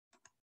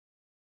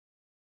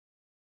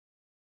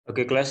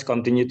Okay, class,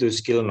 continue to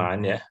skill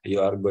 9. Yeah, you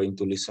are going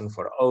to listen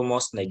for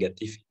almost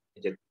negative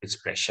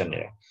expression.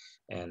 Yeah,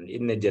 and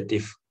in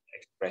negative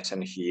expression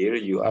here,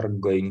 you are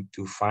going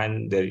to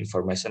find the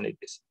information. It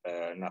is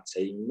not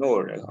saying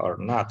no or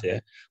not.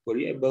 Yeah, were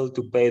you able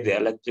to pay the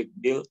electric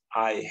bill?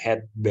 I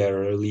had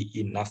barely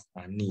enough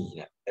money.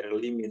 Yeah,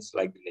 barely means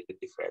like the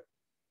negative rate.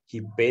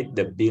 He paid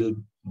the bill,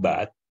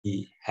 but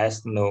he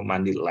has no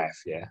money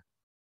left. Yeah.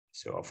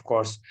 So of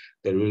course,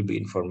 there will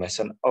be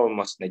information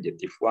almost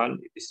negative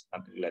one. It is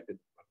not related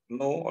to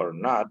no or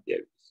not. Yeah,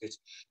 this is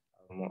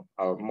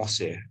almost.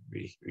 Yeah,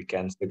 we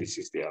can say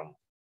this is the almost.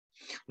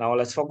 Now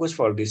let's focus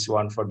for this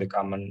one for the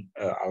common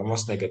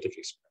almost negative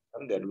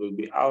expression. There will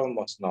be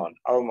almost none,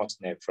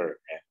 almost never.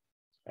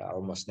 Yeah.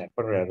 Almost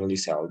never, rarely,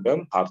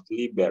 seldom,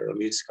 hardly,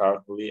 barely,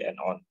 scarcely,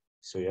 and on.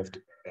 So you have to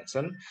pay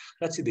attention.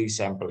 Let's see the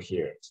example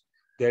here.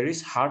 There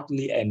is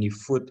hardly any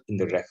food in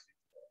the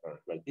refrigerator.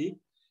 Berarti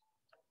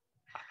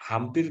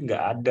hampir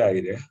nggak ada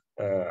gitu ya,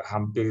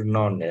 hampir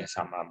non ya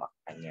sama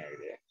makannya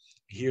gitu ya.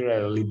 He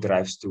rarely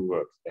drives to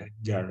work, ya.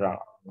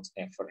 Jarang, almost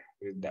never,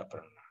 tidak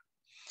pernah.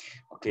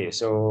 Okay,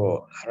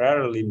 so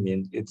rarely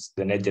means it's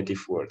the negative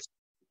words,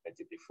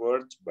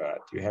 but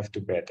you have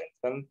to pay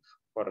attention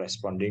for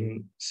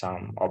responding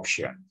some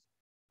option.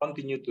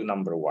 Continue to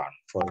number 1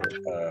 for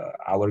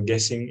our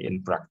guessing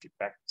in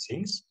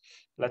practicing.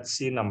 Let's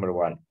see number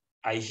 1.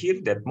 I hear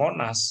that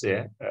Mona's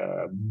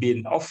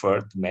been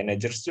offered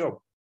manager's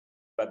job,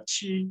 but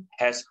she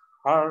has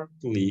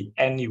hardly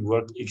any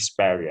work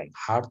experience.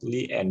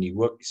 Hardly any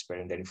work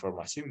experience. Dari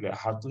informasi udah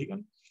hardly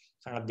kan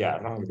sangat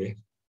jarang gitu ya.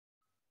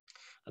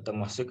 Atau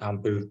masuk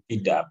hampir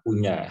tidak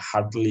punya,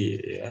 hardly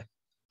ya.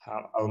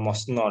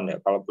 Almost none ya.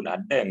 Kalaupun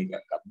ada yang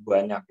nggak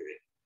banyak gitu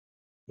ya.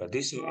 Berarti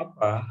so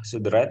apa? So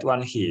the right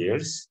one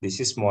here, this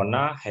is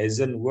Mona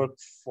hasn't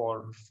worked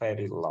for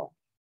very long.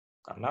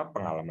 Karena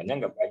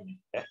pengalamannya nggak banyak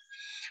ya.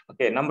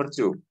 Okay, number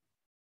 2.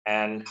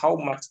 And how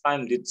much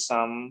time did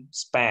Sam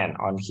spend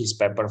on his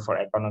paper for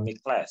economy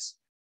class?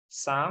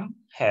 Sam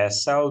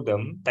has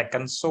seldom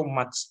taken so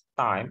much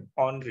time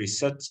on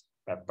research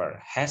paper.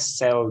 Has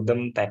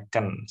seldom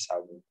taken.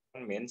 Seldom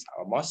means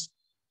almost.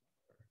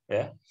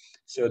 Yeah.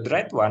 So the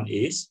right one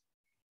is,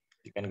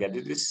 you can get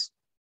it this.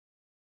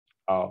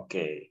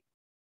 Okay.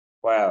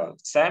 Well,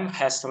 Sam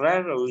has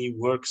rarely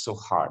worked so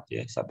hard.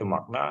 Ya, satu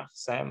makna.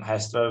 Sam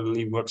has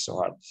rarely worked so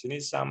hard. Di sini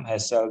Sam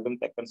has seldom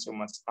taken so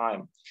much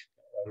time.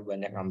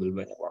 Banyak ngambil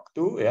banyak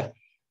waktu ya.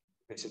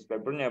 Research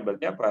papernya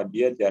berarti apa?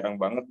 Dia jarang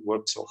banget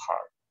work so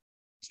hard.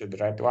 So the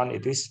right one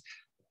it is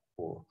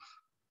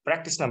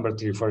practice number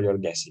 3 for your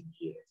guessing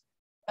here.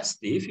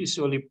 Steve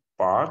usually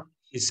park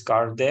his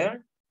car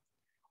there.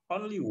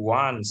 Only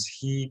once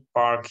he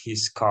park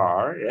his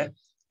car ya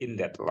in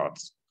that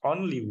lot.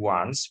 Only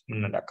once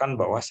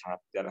menandakan bahwa sangat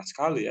jarang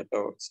sekali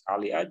atau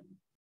sekali aja.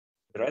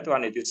 The right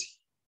one it is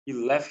he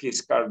left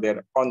his car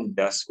there on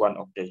just one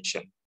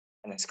occasion.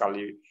 Hanya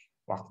sekali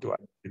waktu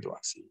ada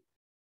situasi.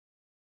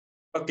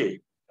 Okay,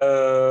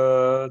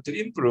 to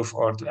improve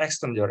or to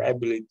extend your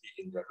ability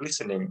in your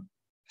listening,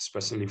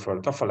 especially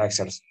for TOEFL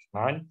exercise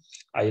 9,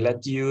 I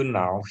let you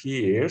now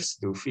here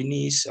to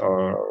finish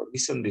or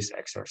listen this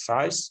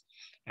exercise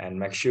and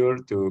make sure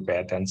to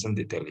pay attention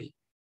detailedly.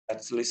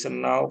 Let's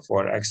listen now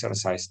for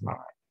exercise 9.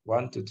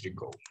 1, 2, 3,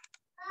 go.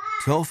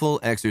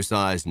 TOEFL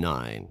exercise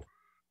 9.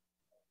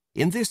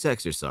 In this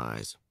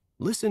exercise,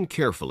 listen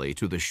carefully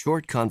to the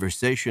short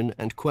conversation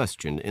and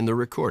question in the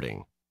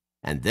recording,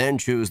 and then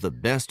choose the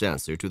best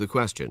answer to the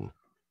question.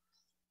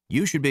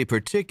 You should be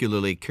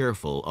particularly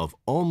careful of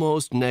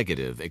almost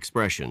negative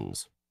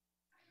expressions.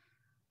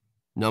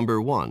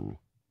 Number 1.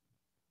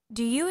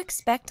 Do you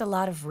expect a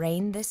lot of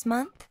rain this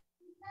month?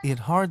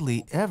 It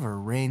hardly ever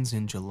rains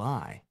in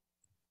July.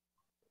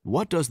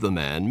 What does the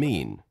man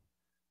mean?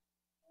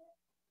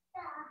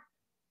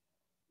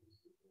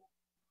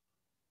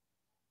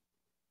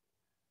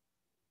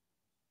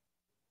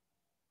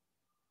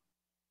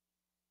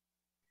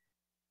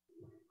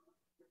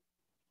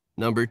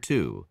 Number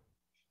 2.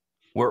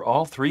 Were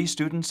all 3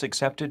 students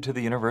accepted to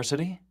the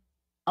university?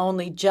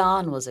 Only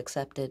John was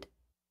accepted.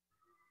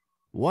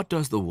 What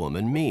does the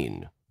woman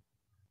mean?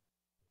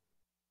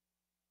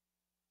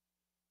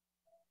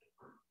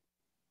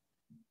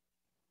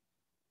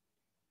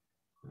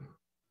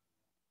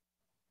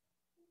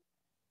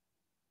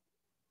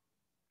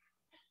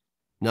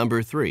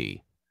 Number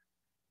 3.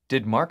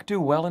 Did Mark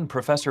do well in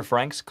Professor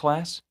Frank's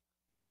class?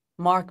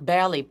 Mark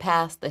barely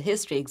passed the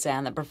history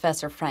exam that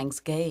Professor Franks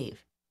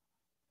gave.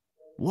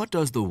 What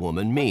does the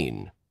woman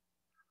mean?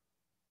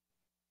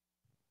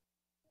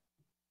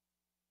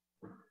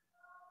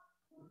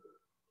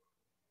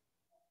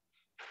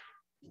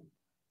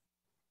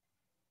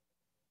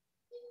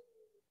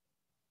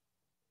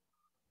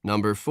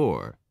 Number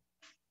 4.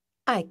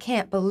 I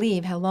can't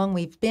believe how long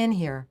we've been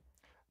here.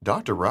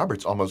 Dr.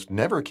 Roberts almost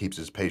never keeps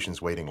his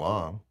patients waiting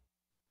long.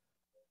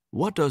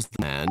 What does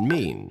the man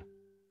mean?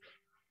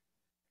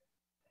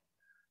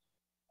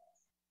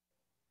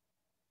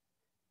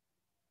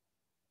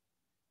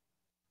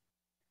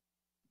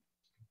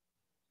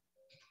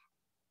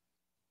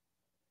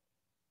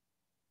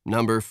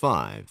 Number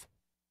 5.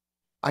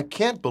 I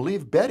can't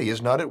believe Betty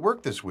is not at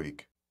work this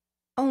week.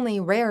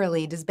 Only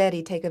rarely does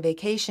Betty take a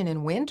vacation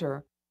in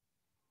winter.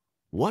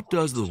 What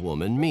does the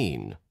woman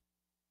mean?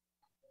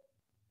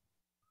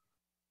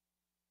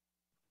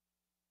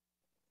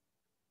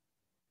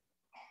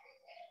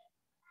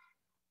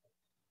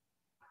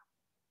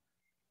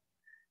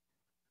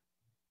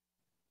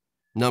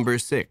 Number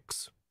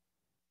 6.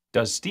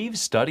 Does Steve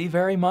study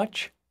very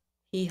much?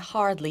 He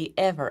hardly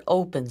ever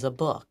opens a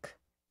book.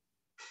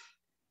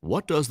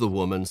 What does the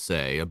woman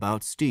say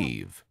about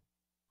Steve?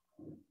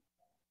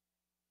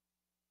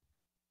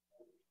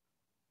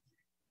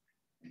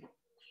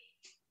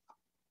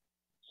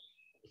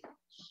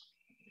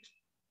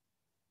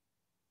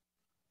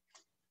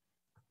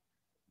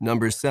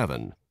 Number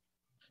 7.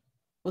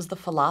 Was the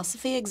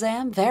philosophy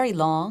exam very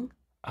long?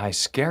 I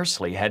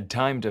scarcely had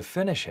time to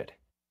finish it.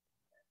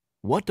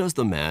 What does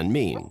the man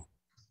mean?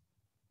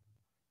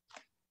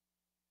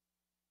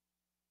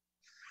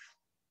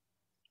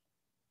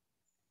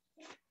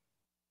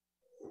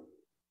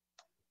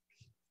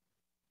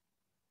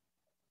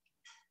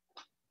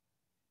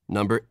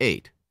 Number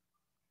 8.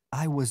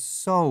 I was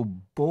so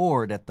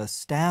bored at the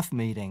staff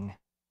meeting.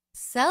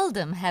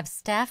 Seldom have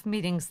staff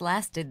meetings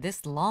lasted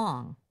this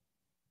long.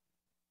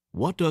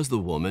 What does the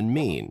woman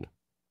mean?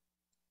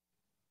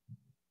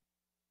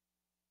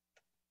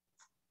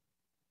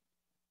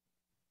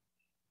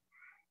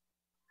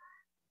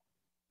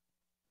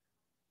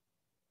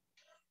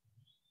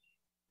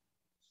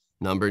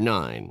 Number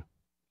 9.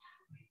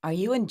 Are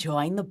you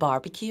enjoying the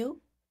barbecue?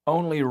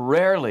 Only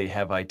rarely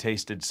have I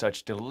tasted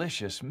such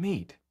delicious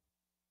meat.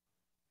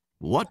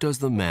 What does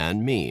the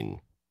man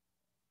mean?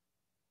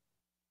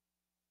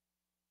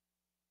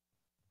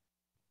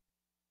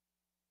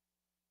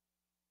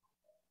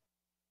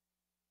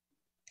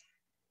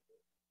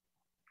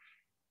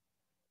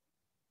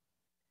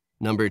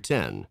 Number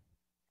 10.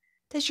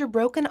 Does your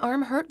broken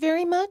arm hurt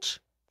very much?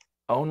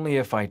 Only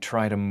if I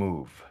try to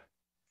move.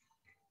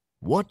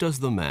 What does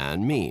the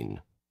man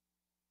mean?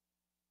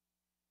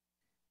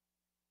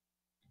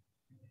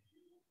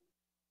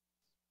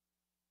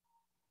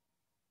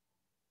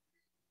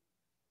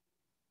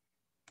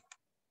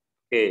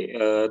 Okay,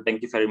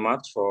 thank you very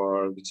much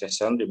for the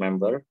session.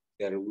 Remember,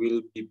 there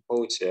will be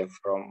pause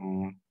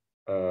from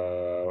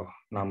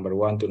number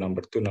 1 to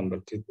number 2, number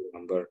 3 to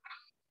number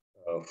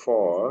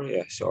 4.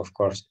 Yeah, so of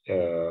course,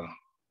 there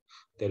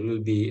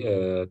will be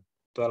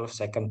 12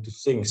 seconds to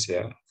think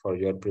for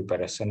your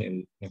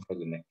preparation for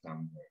the next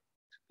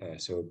number.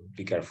 So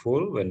be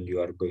careful when you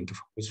are going to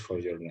focus for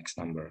your next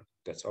number.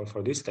 That's all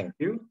for this. Thank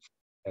you.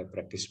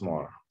 Practice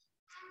more.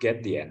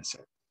 Get the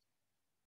answer.